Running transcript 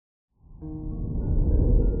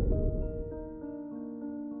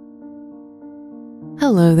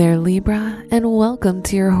Hello there, Libra, and welcome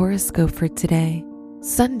to your horoscope for today,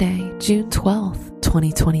 Sunday, June 12th,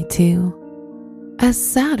 2022. As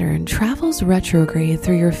Saturn travels retrograde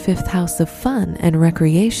through your fifth house of fun and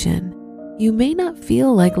recreation, you may not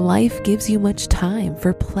feel like life gives you much time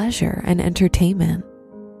for pleasure and entertainment.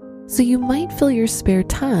 So you might fill your spare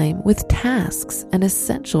time with tasks and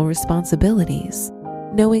essential responsibilities,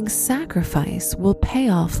 knowing sacrifice will pay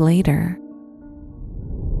off later.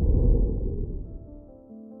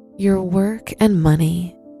 Your work and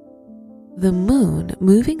money. The moon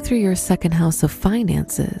moving through your second house of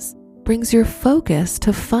finances brings your focus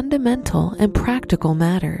to fundamental and practical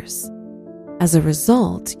matters. As a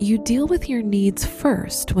result, you deal with your needs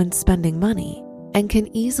first when spending money and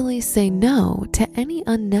can easily say no to any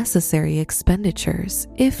unnecessary expenditures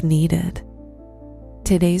if needed.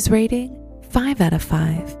 Today's rating, 5 out of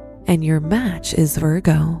 5, and your match is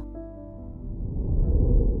Virgo.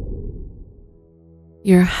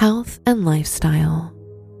 Your health and lifestyle.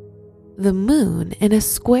 The moon in a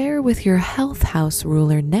square with your health house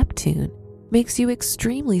ruler Neptune makes you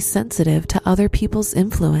extremely sensitive to other people's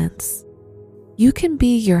influence. You can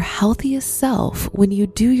be your healthiest self when you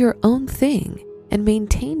do your own thing and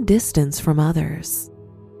maintain distance from others.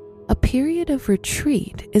 A period of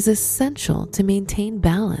retreat is essential to maintain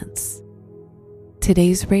balance.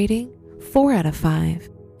 Today's rating, 4 out of 5,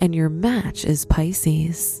 and your match is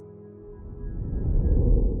Pisces.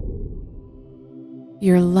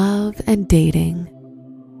 Your love and dating.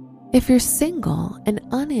 If you're single, an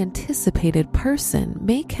unanticipated person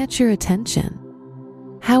may catch your attention.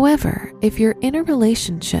 However, if you're in a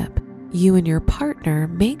relationship, you and your partner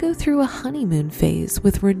may go through a honeymoon phase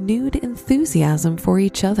with renewed enthusiasm for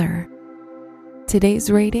each other. Today's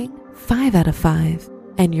rating, 5 out of 5,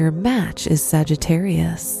 and your match is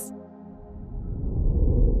Sagittarius.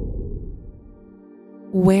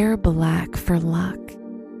 Wear black for luck.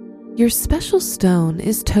 Your special stone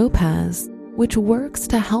is topaz, which works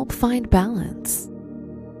to help find balance.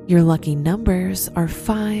 Your lucky numbers are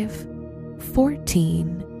 5,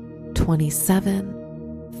 14,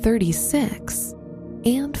 27, 36,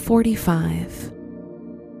 and 45.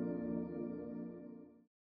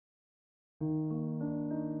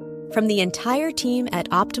 From the entire team at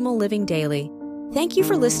Optimal Living Daily, thank you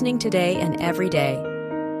for listening today and every day.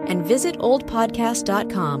 And visit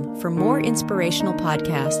oldpodcast.com for more inspirational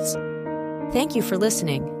podcasts. Thank you for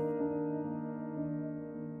listening.